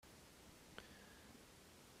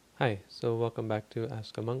Hi, so welcome back to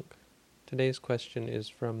Ask a Monk. Today's question is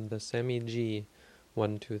from the Semi G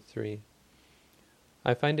 123.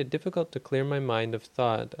 I find it difficult to clear my mind of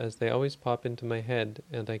thought as they always pop into my head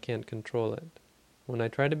and I can't control it. When I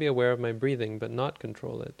try to be aware of my breathing but not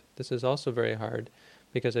control it, this is also very hard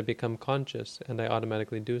because I become conscious and I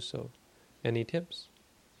automatically do so. Any tips?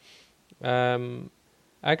 Um,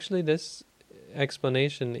 Actually, this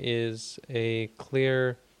explanation is a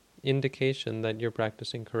clear indication that you're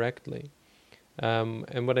practicing correctly.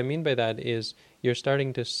 And what I mean by that is you're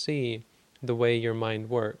starting to see the way your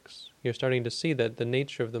mind works. You're starting to see that the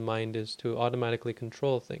nature of the mind is to automatically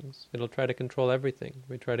control things. It'll try to control everything.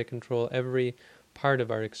 We try to control every part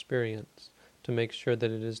of our experience to make sure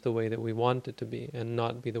that it is the way that we want it to be and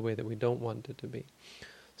not be the way that we don't want it to be.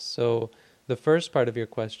 So the first part of your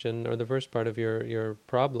question, or the first part of your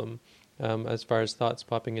problem, as far as thoughts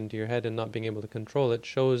popping into your head and not being able to control it,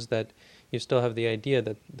 shows that you still have the idea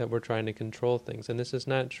that we're trying to control things. And this is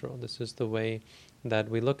natural. This is the way that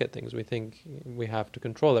we look at things. We think we have to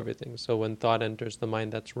control everything. So when thought enters the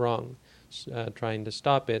mind, that's wrong. Trying to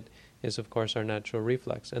stop it is, of course, our natural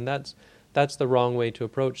reflex. And that's the wrong way to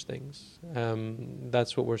approach things.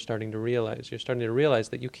 That's what we're starting to realize. You're starting to realize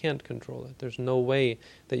that you can't control it. There's no way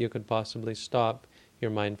that you could possibly stop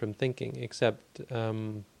your mind from thinking, except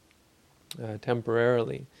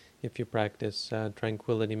temporarily, if you practice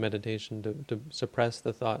tranquility meditation to suppress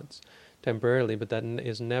the thoughts temporarily, but that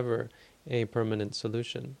is never a permanent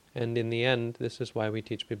solution. And in the end, this is why we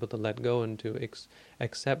teach people to let go and to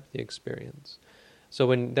accept the experience. So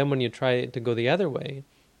when you try to go the other way,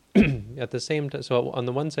 at the same time, so on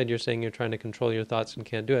the one side you're saying you're trying to control your thoughts and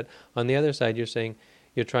can't do it. On the other side you're saying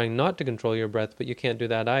you're trying not to control your breath, but you can't do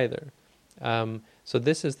that either. So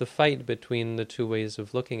this is the fight between the two ways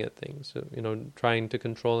of looking at things. So, trying to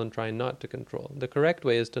control and trying not to control. The correct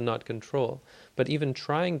way is to not control, but even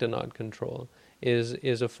trying to not control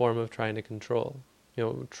is a form of trying to control.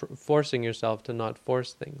 Forcing yourself to not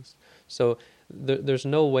force things. So there's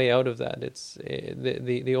no way out of that. It's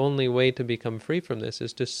the only way to become free from this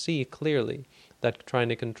is to see clearly that trying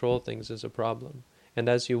to control things is a problem. And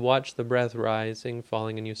as you watch the breath rising,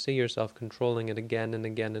 falling, and you see yourself controlling it again and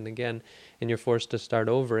again and again, and you're forced to start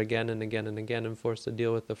over again and again and again, and forced to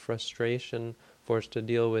deal with the frustration, forced to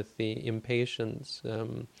deal with the impatience,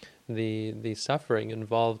 the suffering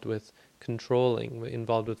involved with controlling,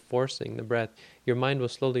 involved with forcing the breath, your mind will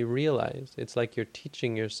slowly realize. It's like you're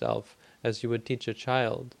teaching yourself as you would teach a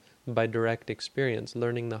child by direct experience,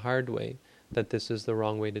 learning the hard way that this is the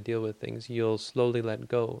wrong way to deal with things. You'll slowly let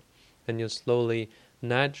go, and you'll slowly,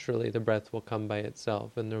 naturally, the breath will come by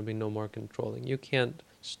itself, and there will be no more controlling. You can't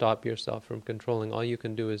stop yourself from controlling. All you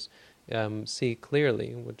can do is see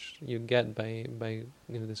clearly, which you get by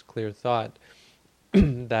this clear thought,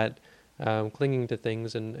 that clinging to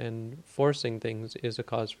things and forcing things is a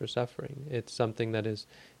cause for suffering. It's something that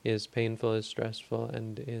is painful, is stressful,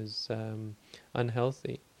 and is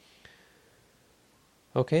unhealthy.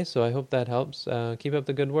 Okay, so I hope that helps. Keep up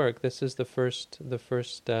the good work. This is the first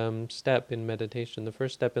step in meditation. The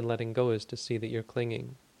first step in letting go is to see that you're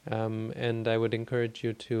clinging. And I would encourage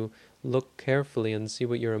you to look carefully and see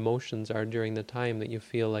what your emotions are during the time that you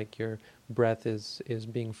feel like your breath is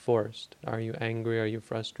being forced. Are you angry? Are you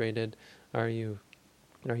frustrated? Are you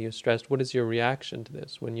stressed? What is your reaction to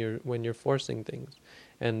this when you're forcing things?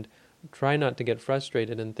 And try not to get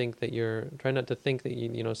frustrated and try not to think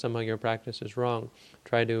that somehow your practice is wrong.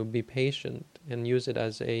 Try to be patient and use it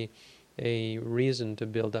as a reason to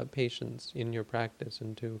build up patience in your practice,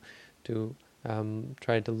 and to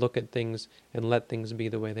try to look at things and let things be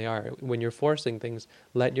the way they are. When you're forcing things,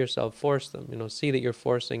 let yourself force them. See that you're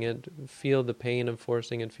forcing it, feel the pain of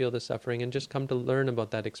forcing it, feel the suffering, and just come to learn about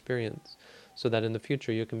that experience, so that in the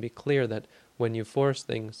future you can be clear that when you force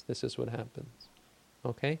things, this is what happens.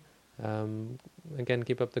 Okay? Again,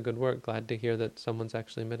 keep up the good work. Glad to hear that someone's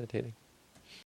actually meditating.